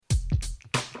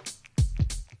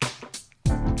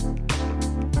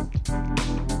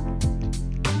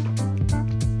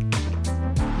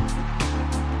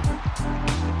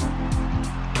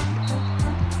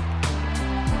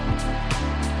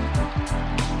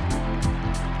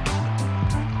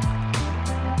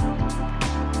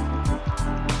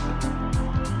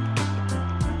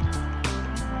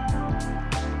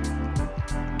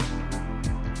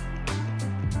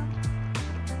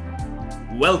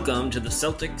Welcome to the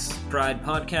Celtics Pride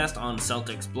Podcast on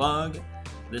Celtics Blog.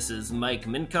 This is Mike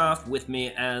Minkoff. With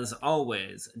me, as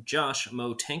always, Josh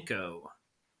Motenko.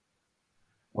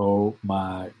 Oh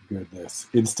my goodness.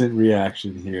 Instant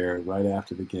reaction here right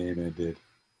after the game ended.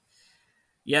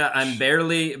 Yeah, I'm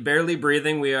barely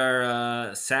breathing. We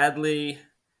are sadly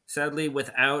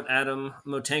without Adam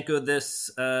Motenko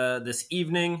this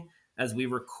evening as we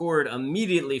record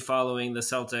immediately following the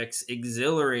Celtics'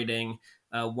 exhilarating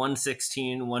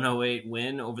 116-108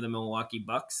 win over the Milwaukee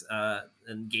Bucks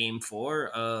in Game 4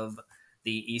 of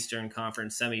the Eastern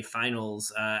Conference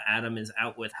semifinals. Adam is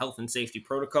out with health and safety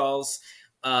protocols.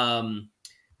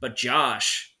 But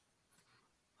Josh,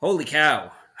 holy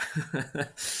cow.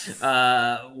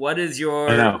 What is your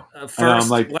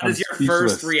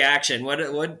first reaction?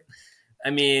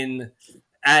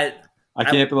 I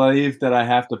can't believe that I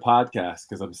have to podcast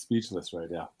because I'm speechless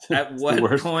right now. At what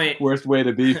worst way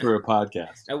to be for a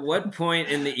podcast? At what point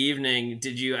in the evening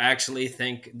did you actually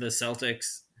think the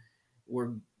Celtics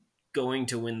were going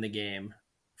to win the game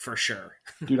for sure?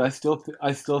 Dude, I still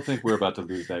think we're about to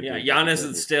lose that game. Yeah, Giannis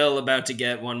is still about to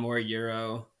get one more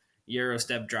Euro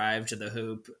step drive to the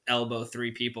hoop, elbow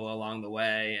three people along the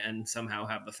way, and somehow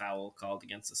have the foul called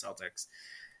against the Celtics.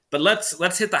 But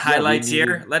let's hit the highlights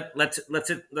here. Let's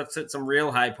hit some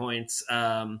real high points.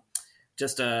 As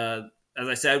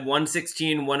I said,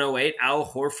 116-108. Al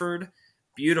Horford,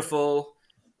 beautiful,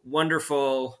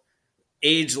 wonderful,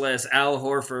 ageless Al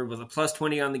Horford with a plus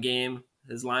 20 on the game.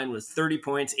 His line was 30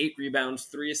 points, 8 rebounds,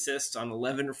 3 assists on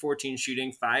 11 or 14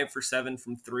 shooting, 5 for 7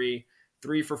 from 3,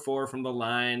 3 for 4 from the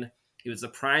line. He was the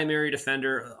primary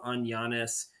defender on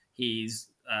Giannis. He's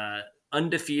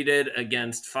undefeated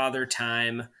against Father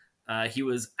Time. He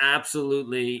was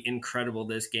absolutely incredible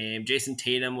this game. Jason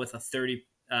Tatum with a 30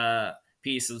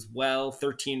 piece as well,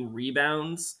 13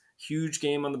 rebounds, huge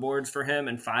game on the boards for him,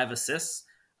 and 5 assists.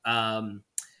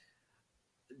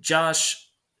 Josh,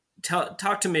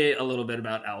 talk to me a little bit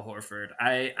about Al Horford.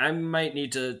 I might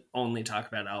need to only talk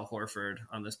about Al Horford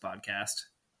on this podcast.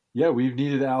 Yeah, we've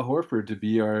needed Al Horford to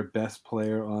be our best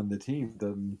player on the team.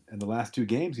 In the last 2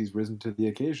 games, he's risen to the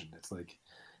occasion. It's like,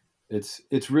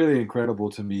 it's really incredible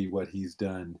to me what he's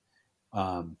done.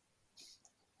 Like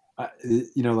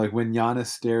when Giannis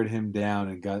stared him down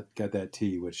and got that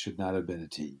tee, which should not have been a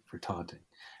tee for taunting.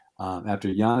 After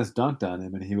Giannis dunked on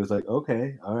him, and he was like,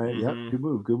 "Okay, all right, Yep, good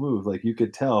move." Like you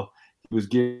could tell he was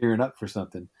gearing up for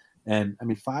something. And I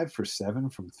mean, 5 for 7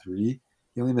 from 3.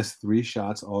 He only missed 3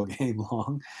 shots all game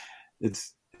long.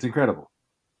 It's incredible.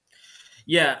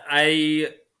 Yeah,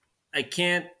 I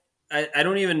can't. I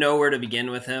don't even know where to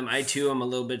begin with him. I too am a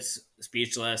little bit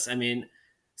speechless. I mean,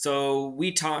 so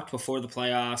we talked before the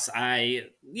playoffs. I,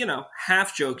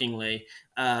 half jokingly,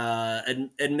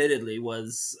 admittedly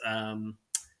was,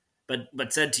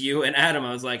 but said to you and Adam,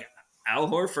 I was like, Al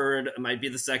Horford might be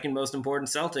the second most important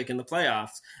Celtic in the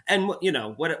playoffs. And,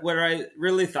 what I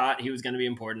really thought he was going to be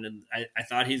important. And I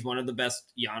thought he's one of the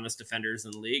best Giannis defenders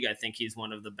in the league. I think he's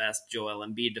one of the best Joel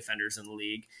Embiid defenders in the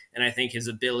league. And I think his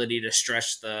ability to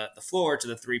stretch the floor to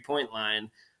the 3-point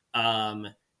line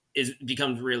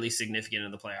becomes really significant in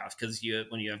the playoffs. Because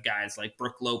when you have guys like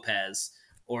Brook Lopez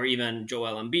or even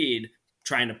Joel Embiid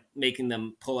making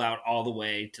them pull out all the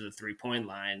way to the 3-point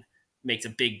line, makes a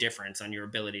big difference on your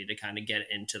ability to kind of get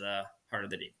into the heart of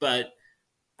the deep. But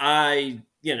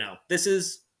this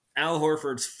is Al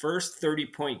Horford's first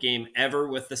 30-point game ever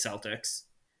with the Celtics.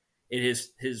 It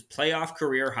is his playoff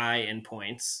career high in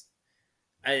points.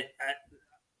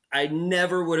 I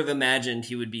never would have imagined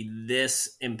he would be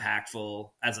this impactful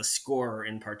as a scorer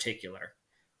in particular.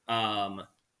 I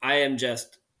am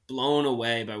just blown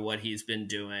away by what he's been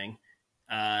doing.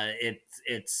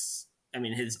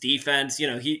 His defense,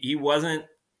 he wasn't,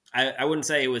 I wouldn't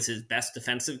say it was his best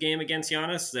defensive game against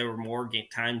Giannis. There were more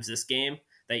times this game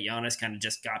that Giannis kind of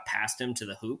just got past him to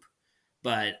the hoop.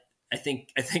 But I think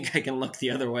I can look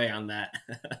the other way on that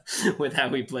with how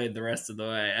he played the rest of the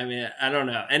way. I mean, I don't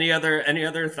know. Any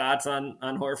other thoughts on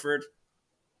Horford?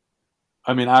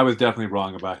 I mean, I was definitely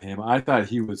wrong about him. I thought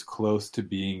he was close to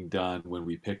being done when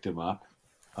we picked him up.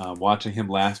 Watching him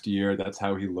last year, that's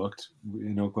how he looked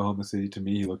in Oklahoma City. To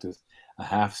me, he looked a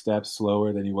half step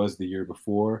slower than he was the year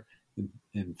before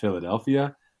in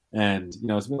Philadelphia. And,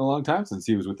 it's been a long time since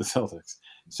he was with the Celtics.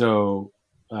 So,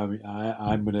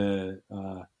 I'm going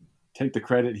to take the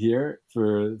credit here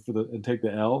and take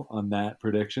the L on that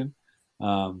prediction.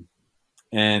 And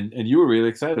you were really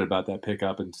excited about that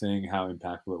pickup and saying how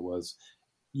impactful it was,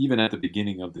 even at the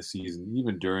beginning of the season,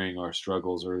 even during our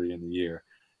struggles early in the year.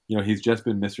 He's just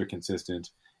been Mr. Consistent,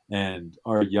 and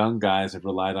our young guys have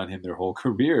relied on him their whole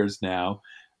careers now.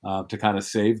 to kind of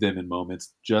save them in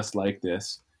moments just like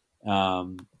this.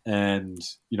 And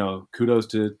kudos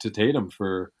to Tatum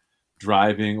for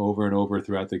driving over and over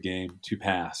throughout the game to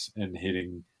pass and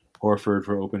hitting Horford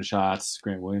for open shots,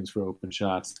 Grant Williams for open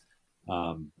shots.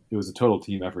 It was a total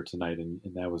team effort tonight, and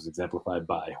that was exemplified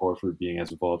by Horford being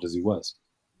as involved as he was.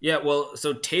 Yeah, well,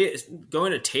 so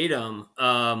going to Tatum,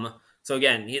 so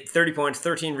again, he had 30 points,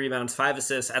 13 rebounds, 5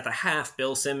 assists. At the half,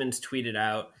 Bill Simmons tweeted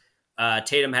out,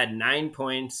 Tatum had 9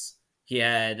 points. He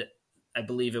had, I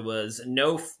believe it was,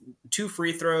 2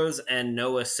 free throws and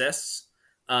no assists.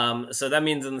 So that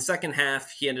means in the second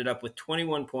half, he ended up with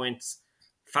 21 points,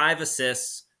 5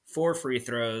 assists, 4 free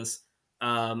throws.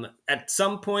 At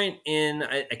some point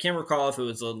I can't recall if it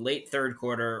was a late third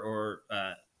quarter or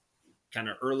kind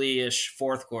of early-ish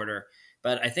fourth quarter,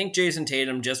 but I think Jason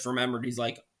Tatum just remembered, he's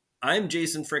like, I'm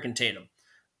Jason freaking Tatum.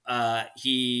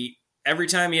 Every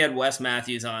time he had Wes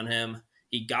Matthews on him,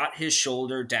 he got his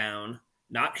shoulder down,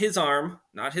 not his arm,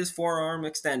 not his forearm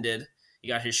extended. He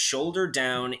got his shoulder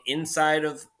down inside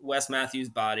of Wes Matthews'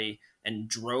 body and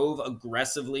drove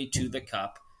aggressively to the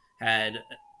cup, had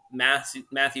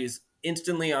Matthews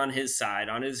instantly on his side,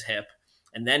 on his hip,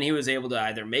 and then he was able to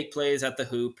either make plays at the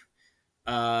hoop,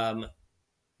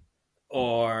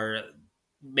 or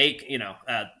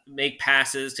make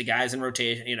passes to guys in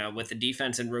rotation, with the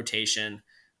defense in rotation.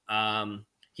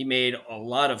 He made a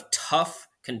lot of tough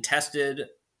contested,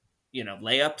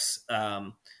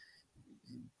 layups.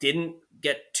 Didn't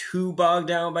get too bogged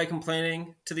down by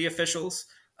complaining to the officials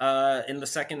in the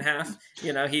second half.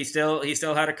 He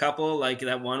still had a couple, like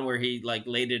that one where he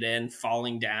laid it in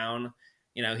falling down.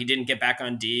 He didn't get back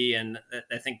on D, and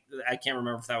I can't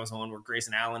remember if that was the one where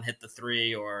Grayson Allen hit the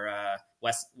 3 or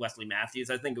Wesley Matthews.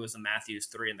 I think it was the Matthews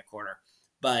 3 in the corner.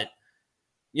 But,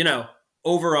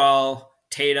 overall,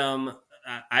 Tatum,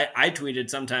 I tweeted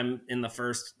sometime in the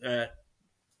first,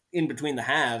 in between the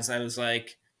halves, I was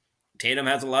like, Tatum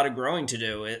has a lot of growing to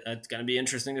do. It's going to be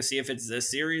interesting to see if it's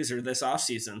this series or this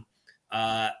offseason.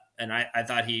 And I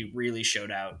thought he really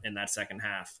showed out in that second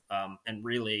half, and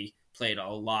really played a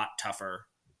lot tougher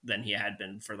than he had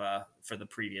been for the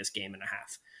previous game and a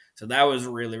half. So that was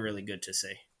really, really good to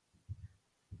see.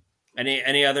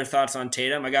 Any other thoughts on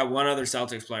Tatum? I got one other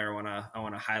Celtics player I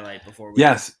want to highlight before we.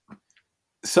 Yes,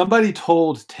 somebody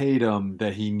told Tatum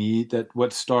that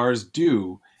what stars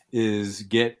do is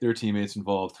get their teammates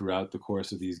involved throughout the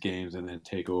course of these games and then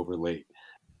take over late.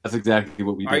 That's exactly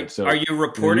what we did. So, are you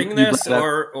reporting this,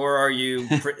 or are you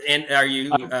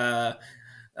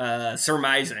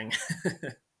surmising?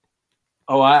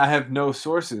 Oh, I have no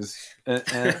sources,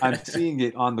 and I'm seeing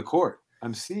it on the court.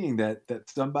 I'm seeing that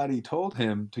somebody told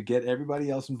him to get everybody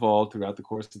else involved throughout the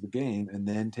course of the game and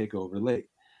then take over late.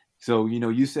 So,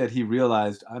 you said he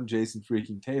realized, I'm Jason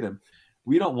freaking Tatum.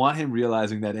 We don't want him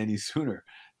realizing that any sooner.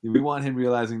 We want him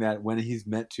realizing that when he's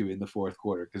meant to in the fourth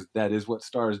quarter, because that is what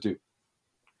stars do.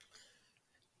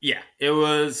 Yeah, it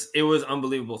was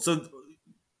unbelievable. So,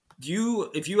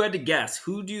 if you had to guess,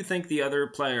 who do you think the other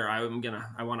player I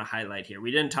want to highlight here? We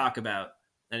didn't talk about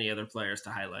any other players to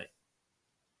highlight.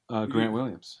 Grant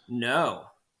Williams. No.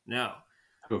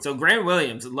 So Grant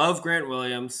Williams, love Grant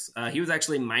Williams. He was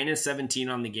actually minus 17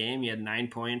 on the game. He had 9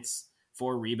 points,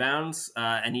 4 rebounds,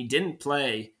 and he didn't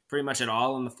play pretty much at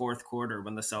all in the fourth quarter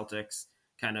when the Celtics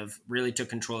kind of really took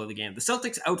control of the game. The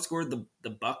Celtics outscored the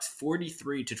Bucks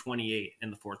 43-28 in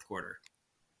the fourth quarter.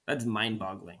 That's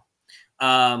mind-boggling.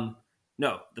 No,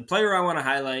 the player I want to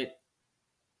highlight,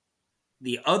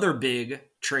 the other big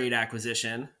trade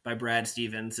acquisition by Brad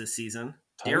Stevens this season,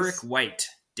 Derek White.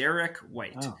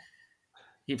 Oh.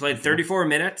 He played 34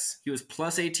 minutes. He was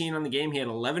plus 18 on the game. He had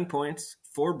 11 points,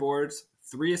 4 boards,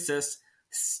 3 assists.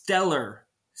 Stellar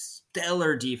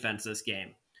defense this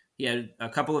game. He had a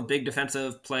couple of big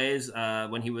defensive plays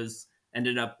when he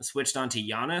ended up switched on to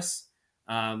Giannis,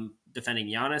 defending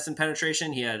Giannis in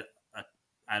penetration. He had,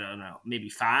 maybe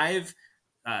 5,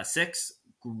 6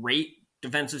 great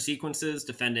defensive sequences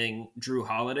defending Drew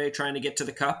Holiday trying to get to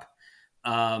the cup.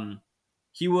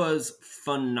 He was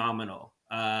phenomenal.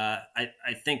 I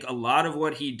think a lot of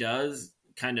what he does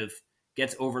kind of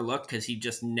gets overlooked because he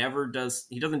just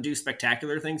he doesn't do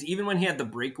spectacular things. Even when he had the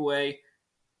breakaway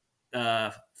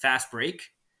fast break,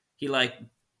 he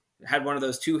had one of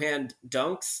those 2-hand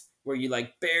dunks where you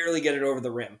barely get it over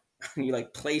the rim. You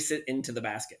place it into the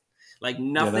basket.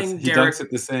 Nothing. He dunks it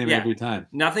the same every time.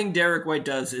 Nothing Derek White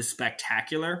does is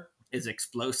spectacular, is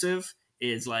explosive,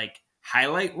 is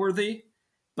highlight worthy,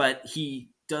 but he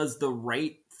does the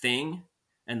right thing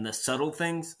and the subtle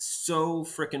things so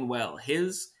freaking well.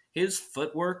 His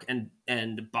footwork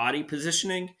and body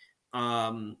positioning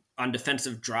on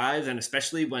defensive drives, and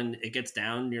especially when it gets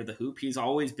down near the hoop. He's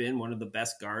always been one of the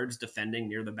best guards defending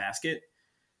near the basket.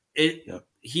 Yep.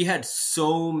 He had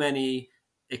so many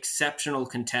exceptional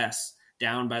contests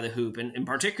down by the hoop, and in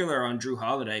particular on Drew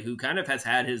Holiday, who kind of has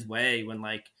had his way when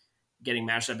like getting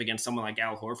matched up against someone like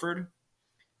Al Horford.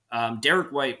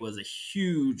 Derek White was a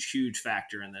huge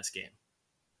factor in this game.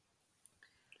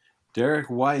 Derek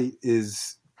White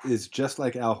is just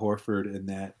like Al Horford in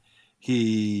that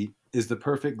he is the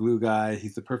perfect glue guy.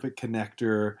 He's the perfect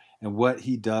connector, and what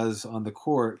he does on the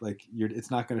court, like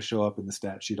it's not going to show up in the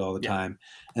stat sheet all the time.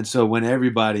 And so when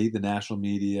everybody, the national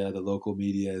media, the local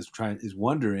media, is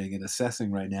wondering and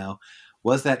assessing right now,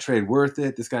 was that trade worth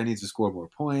it? This guy needs to score more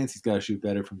points. He's got to shoot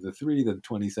better from the three than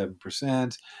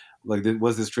 27%. Like,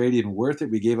 was this trade even worth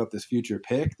it? We gave up this future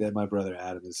pick that my brother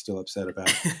Adam is still upset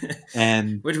about,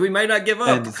 and which we might not give up.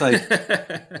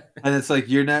 And it's like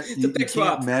you're not.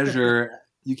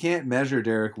 You can't measure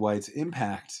Derek White's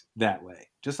impact that way.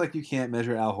 Just like you can't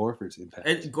measure Al Horford's impact.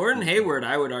 And Gordon Hayward,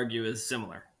 I would argue, is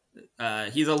similar.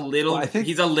 He's a little.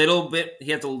 He has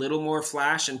a little more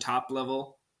flash and top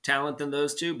level talent than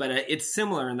those two, but it's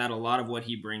similar in that a lot of what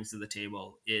he brings to the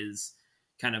table is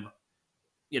kind of,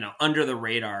 under the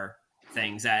radar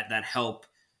things that help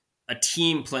a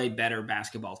team play better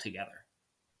basketball together.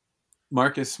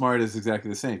 Marcus Smart is exactly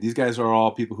the same. These guys are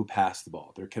all people who pass the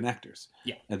ball. They're connectors.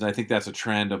 Yeah. And I think that's a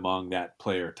trend among that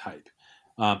player type.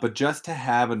 But just to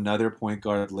have another point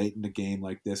guard late in the game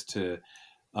like this to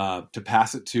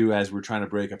pass it to as we're trying to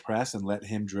break a press and let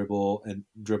him dribble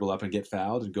up and get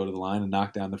fouled and go to the line and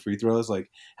knock down the free throws, like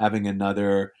having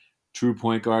another true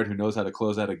point guard who knows how to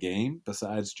close out a game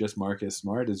besides just Marcus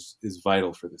Smart is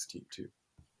vital for this team too.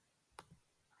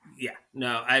 Yeah,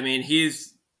 no, I mean,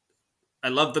 I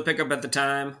loved the pickup at the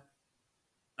time.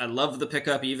 I loved the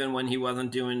pickup even when he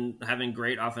wasn't having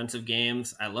great offensive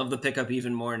games. I love the pickup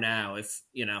even more now. If,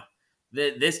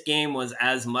 this game was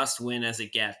as must win as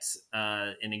it gets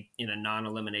in a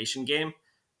non-elimination game.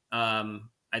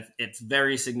 It's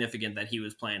very significant that he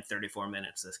was playing 34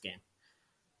 minutes this game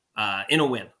in a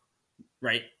win.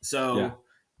 Right. So, yeah.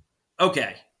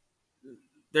 Okay.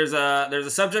 There's a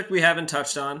subject we haven't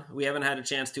touched on. We haven't had a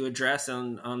chance to address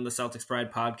on the Celtics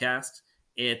Pride podcast.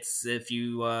 It's if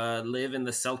you live in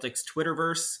the Celtics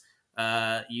Twitterverse,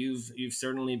 you've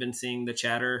certainly been seeing the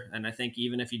chatter. And I think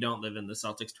even if you don't live in the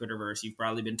Celtics Twitterverse, you've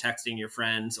probably been texting your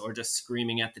friends or just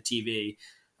screaming at the TV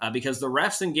because the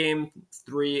refs in game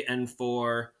 3 and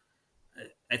 4,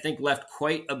 I think, left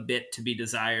quite a bit to be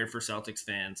desired for Celtics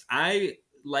fans. I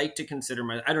like to consider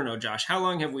I don't know, Josh, how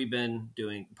long have we been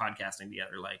doing podcasting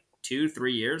together? Like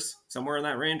 2-3 years, somewhere in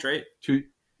that range, right? 2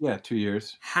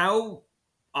 years. How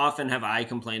often have I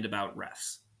complained about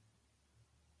refs?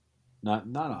 Not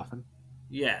often.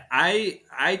 Yeah,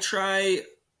 I try.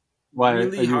 Why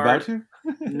really are you hard about to?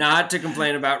 not to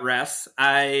complain about refs.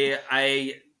 I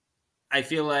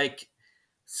feel like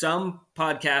some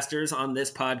podcasters on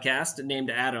this podcast named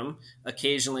Adam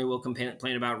occasionally will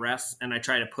complain about refs, and I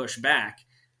try to push back.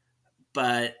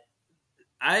 But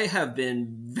I have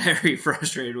been very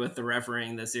frustrated with the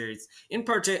refereeing this series. In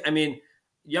particular, I mean,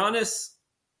 Giannis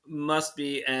must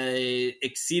be a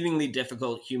exceedingly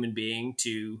difficult human being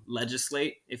to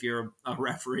legislate if you're a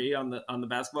referee on the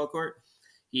basketball court.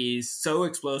 He's so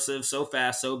explosive, so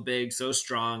fast, so big, so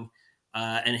strong,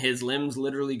 and his limbs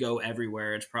literally go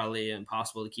everywhere. It's probably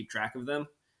impossible to keep track of them.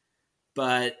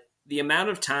 But the amount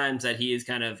of times that he is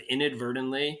kind of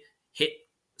inadvertently hit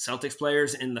Celtics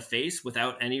players in the face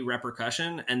without any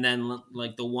repercussion, and then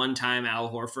like the one time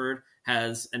Al Horford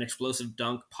has an explosive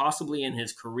dunk possibly in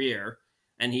his career,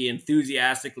 and he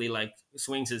enthusiastically like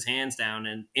swings his hands down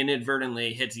and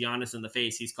inadvertently hits Giannis in the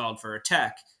face, he's called for a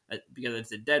tech because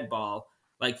it's a dead ball.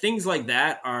 Like things like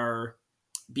that are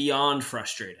beyond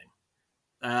frustrating.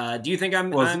 Do you think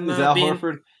I'm Al being...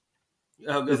 Horford?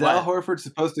 Oh, is Al Horford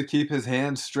supposed to keep his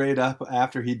hands straight up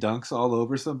after he dunks all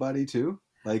over somebody too?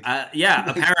 Like, yeah,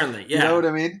 apparently, yeah. You know what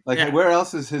I mean? Like, where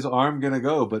else is his arm gonna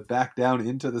go but back down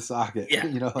into the socket?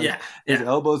 Yeah, his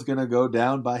elbow's gonna go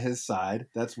down by his side.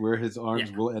 That's where his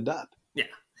arms will end up. Yeah,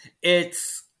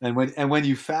 it's and when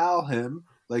you foul him,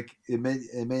 like it may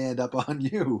end up on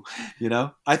you. You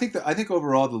know, I think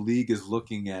overall the league is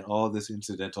looking at all this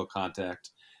incidental contact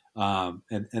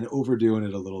and overdoing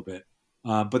it a little bit.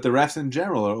 But the refs in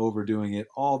general are overdoing it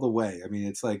all the way. I mean,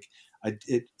 it's like.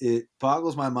 It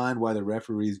boggles my mind why the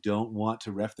referees don't want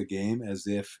to ref the game as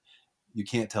if you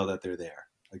can't tell that they're there.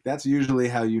 Like that's usually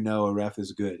how you know a ref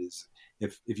is good, is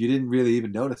if you didn't really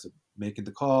even notice them making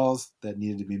the calls that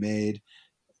needed to be made,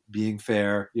 being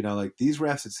fair. You know, like these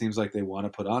refs, it seems like they want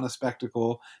to put on a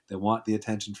spectacle. They want the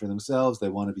attention for themselves. They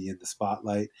want to be in the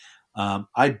spotlight.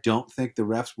 I don't think the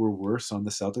refs were worse on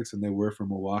the Celtics than they were for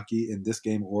Milwaukee in this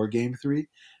game or Game 3.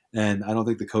 And I don't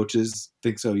think the coaches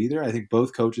think so either. I think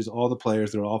both coaches, all the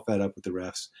players, they're all fed up with the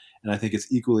refs. And I think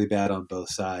it's equally bad on both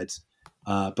sides.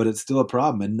 But it's still a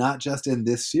problem. And not just in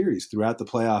this series. Throughout the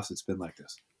playoffs, it's been like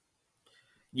this.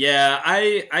 Yeah,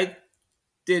 I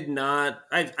did not.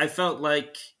 I felt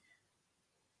like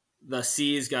the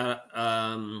C's got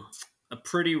a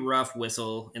pretty rough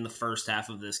whistle in the first half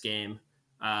of this game,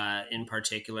 in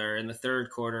particular. In the third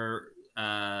quarter,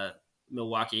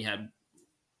 Milwaukee had,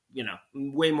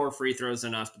 way more free throws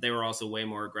than us, but they were also way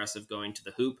more aggressive going to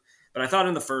the hoop. But I thought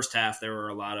in the first half there were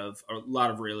a lot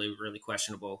of really, really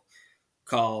questionable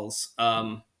calls.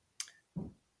 And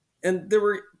there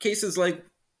were cases like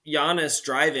Giannis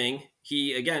driving.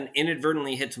 He, again,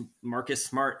 inadvertently hits Marcus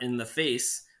Smart in the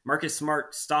face. Marcus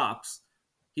Smart stops.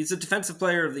 He's a defensive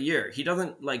player of the year. He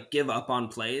doesn't give up on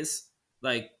plays.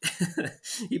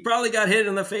 He probably got hit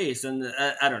in the face. And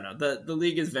I don't know. The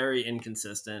league is very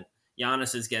inconsistent.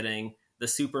 Giannis is getting the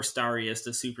superstariest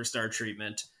of superstar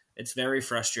treatment. It's very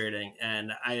frustrating.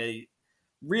 And I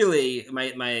really,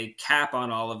 my cap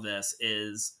on all of this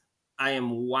is I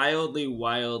am wildly,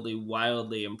 wildly,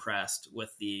 wildly impressed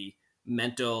with the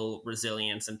mental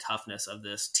resilience and toughness of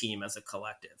this team as a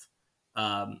collective.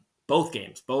 Both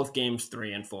games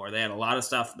 3 and 4, they had a lot of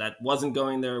stuff that wasn't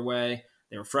going their way.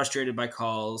 They were frustrated by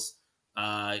calls.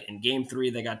 In game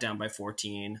 3, they got down by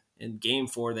 14. In game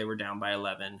 4, they were down by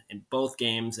 11. In both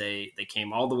games, they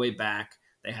came all the way back.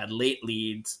 They had late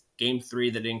leads. Game 3,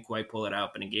 they didn't quite pull it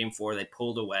out, but in game 4, they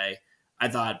pulled away. I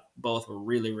thought both were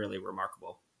really, really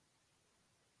remarkable.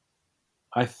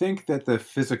 I think that the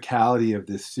physicality of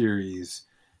this series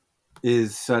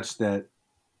is such that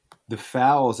the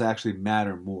fouls actually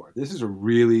matter more. This is a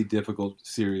really difficult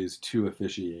series to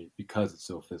officiate because it's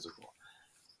so physical.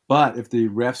 But if the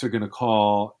refs are going to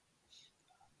call,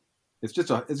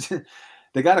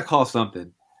 they got to call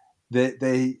something.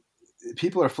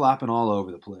 People are flopping all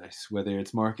over the place, whether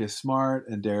it's Marcus Smart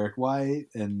and Derek White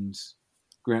and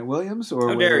Grant Williams, or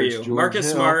how dare you? George Marcus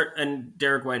Hill. Smart and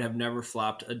Derek White have never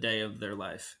flopped a day of their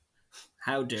life.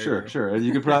 How dare you? Sure.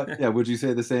 You could probably, yeah. Would you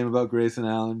say the same about Grayson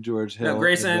Allen, George Hill? No,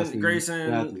 Grayson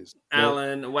Matthews,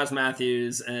 Allen, right? Wes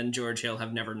Matthews, and George Hill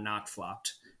have never not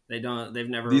flopped. They've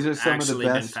never. These are some of the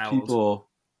best been people.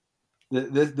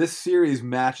 This series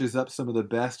matches up some of the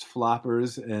best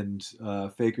floppers and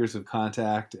fakers of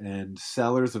contact and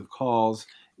sellers of calls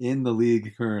in the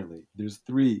league currently. There's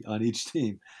 3 on each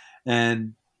team,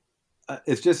 and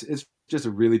it's just a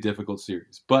really difficult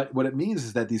series. But what it means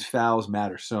is that these fouls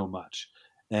matter so much,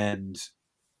 and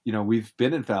we've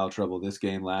been in foul trouble this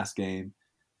game, last game,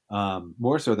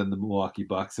 more so than the Milwaukee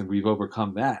Bucks, and we've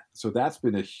overcome that. So that's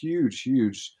been a huge,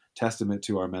 huge testament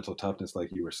to our mental toughness,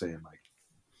 like you were saying, Mike.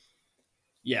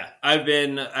 Yeah,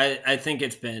 I think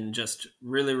it's been just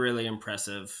really, really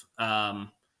impressive.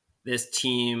 This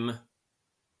team,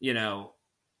 with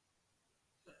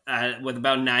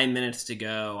about 9 minutes to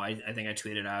go, I think I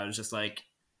tweeted out, it was just like,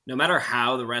 no matter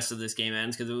how the rest of this game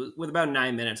ends, because with about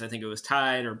 9 minutes, I think it was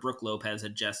tied, or Brook Lopez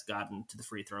had just gotten to the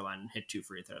free throw line and hit 2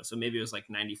 free throws. So maybe it was like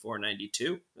 94-92.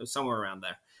 It was somewhere around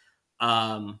there.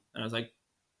 And I was like,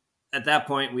 at that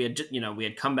point, we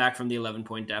had come back from the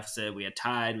 11-point deficit. We had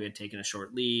tied. We had taken a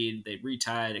short lead. They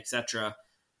retied, etc.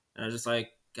 And I was just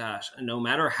like, gosh, no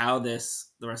matter how the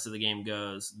rest of the game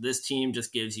goes, this team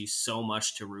just gives you so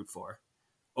much to root for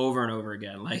over and over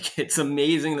again. It's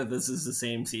amazing that this is the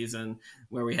same season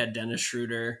where we had Dennis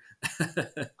Schroeder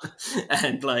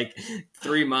and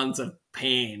 3 months of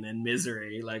pain and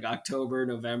misery. October,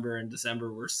 November, and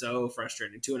December were so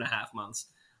frustrating. 2.5 months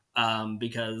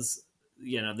because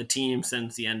the team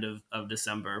since the end of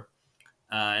December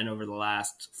and over the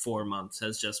last 4 months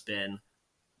has just been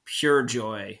pure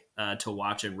joy to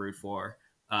watch and root for.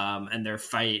 And their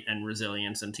fight and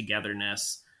resilience and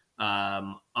togetherness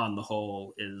on the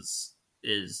whole is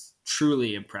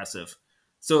truly impressive.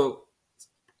 So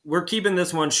we're keeping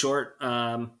this one short.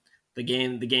 The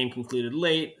game concluded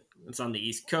late. It's on the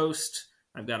East Coast.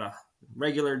 I've got a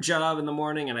regular job in the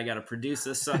morning and I got to produce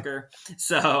this sucker.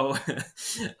 So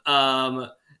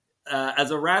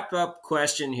as a wrap up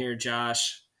question here,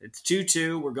 Josh, it's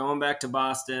 2-2. We're going back to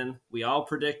Boston. We all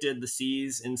predicted the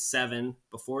C's in 7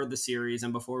 before the series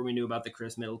and before we knew about the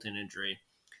Chris Middleton injury.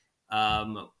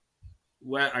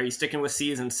 What are you sticking with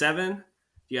C's in 7? Do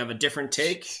you have a different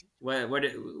take?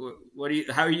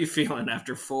 How are you feeling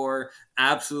after 4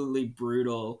 absolutely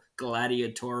brutal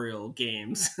gladiatorial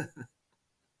games?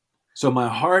 So my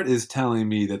heart is telling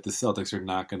me that the Celtics are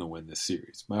not going to win this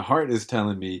series. My heart is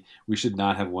telling me we should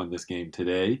not have won this game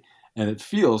today, and it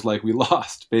feels like we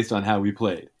lost based on how we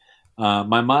played.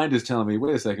 My mind is telling me,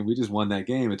 wait a second, we just won that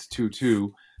game. It's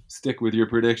 2-2. Stick with your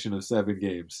prediction of 7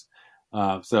 games.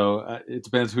 So it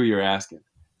depends who you're asking.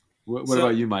 What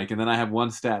about you, Mike? And then I have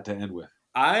one stat to end with.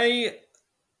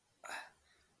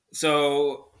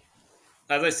 So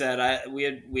as I said, we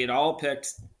had all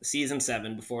picked season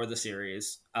 7 before the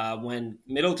series. When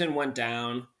Middleton went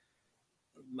down,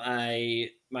 I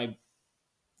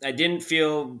didn't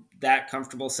feel that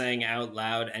comfortable saying out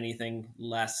loud anything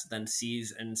less than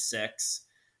season 6,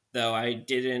 though I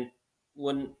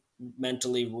wouldn't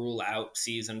mentally rule out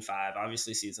season 5.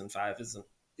 Obviously, season 5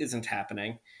 isn't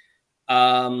happening.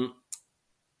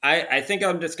 I think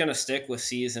I'm just gonna stick with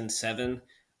season 7,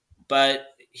 but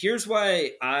here's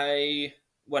why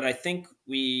what I think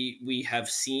we have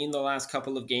seen the last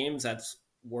couple of games that's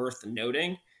worth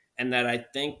noting, and that I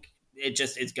think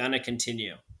it's gonna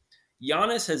continue.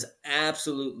 Giannis has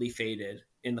absolutely faded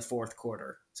in the fourth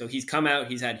quarter. So he's come out,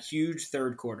 he's had huge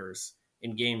third quarters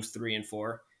in games 3 and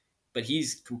 4, but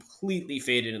he's completely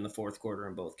faded in the fourth quarter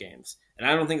in both games. And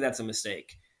I don't think that's a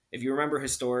mistake. If you remember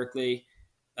historically,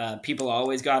 people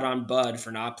always got on Bud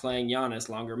for not playing Giannis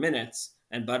longer minutes.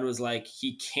 And Bud was like,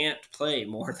 he can't play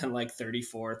more than like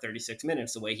 34, 36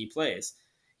 minutes the way he plays.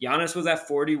 Giannis was at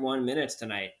 41 minutes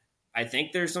tonight. I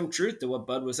think there's some truth to what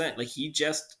Bud was saying. Like he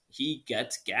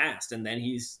gets gassed and then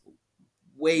he's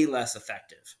way less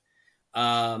effective.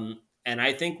 And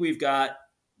I think we've got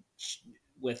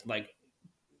with like,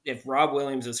 if Rob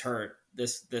Williams is hurt,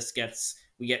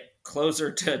 we get closer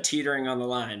to teetering on the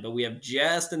line, but we have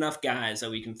just enough guys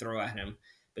that we can throw at him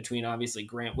between obviously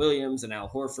Grant Williams and Al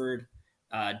Horford.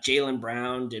 Jaylen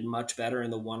Brown did much better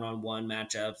in the one-on-one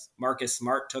matchups. Marcus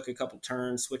Smart took a couple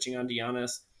turns switching on to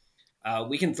Giannis.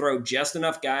 We can throw just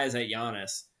enough guys at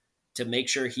Giannis to make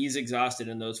sure he's exhausted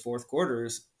in those fourth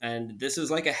quarters. And this is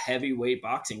like a heavyweight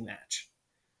boxing match.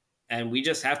 And we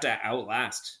just have to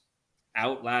outlast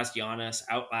Giannis,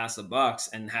 outlast the Bucks,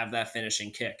 and have that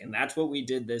finishing kick. And that's what we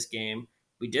did this game.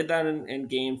 We did that in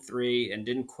game 3 and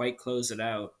didn't quite close it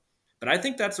out. But I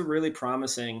think that's a really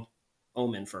promising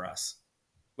omen for us.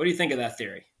 What do you think of that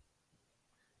theory?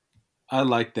 I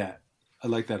like that. I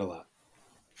like that a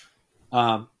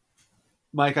lot.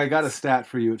 Mike, I got a stat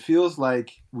for you. It feels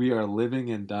like we are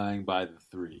living and dying by the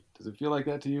 3. Does it feel like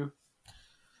that to you?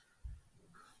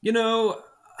 You know,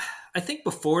 I think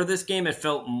before this game, it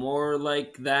felt more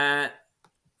like that.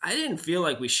 I didn't feel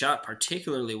like we shot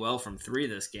particularly well from 3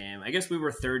 this game. I guess we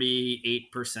were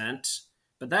 38%.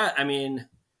 But that, I mean,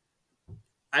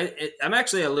 I'm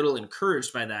actually a little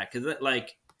encouraged by that because,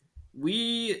 like,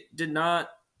 we did not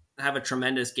have a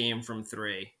tremendous game from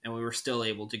 3, and we were still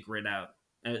able to grit out.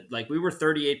 Like, we were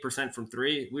 38% from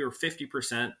 3. We were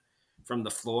 50% from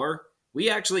the floor. We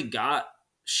actually got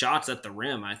shots at the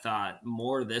rim, I thought,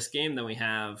 more this game than we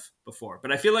have before.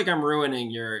 But I feel like I'm ruining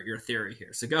your theory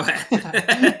here. So go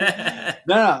ahead.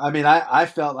 No. I mean, I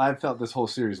felt this whole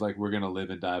series like we're going to live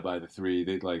and die by the 3.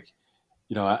 They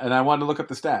and I wanted to look up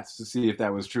the stats to see if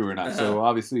that was true or not. So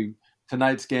obviously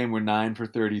tonight's game, we're 9 for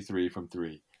 33 from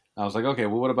 3. I was like, okay,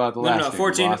 well, what about the last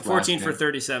game? 14 for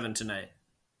 37 tonight.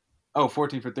 Oh,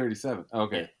 14 for 37.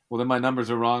 Okay. Yeah. Well, then my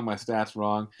numbers are wrong. My stats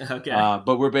wrong. Okay.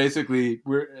 But we're based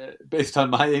on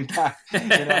my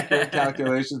inaccurate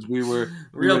calculations, we were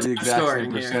the exact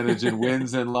same percentage in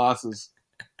wins and losses.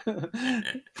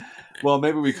 Well,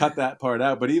 maybe we cut that part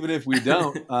out. But even if we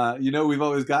don't, we've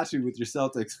always got you with your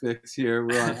Celtics fix here.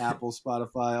 We're on Apple,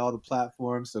 Spotify, all the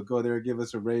platforms. So go there, give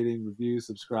us a rating, review,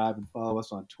 subscribe, and follow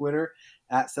us on Twitter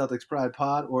at Celtics Pride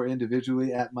Pod, or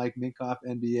individually at Mike Minkoff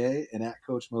NBA and at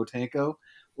Coach Motenko,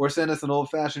 or send us an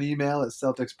old-fashioned email at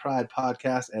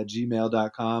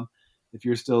CelticsPridePodcast@gmail.com. If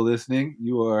you're still listening,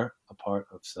 you are a part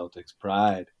of Celtics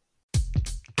Pride.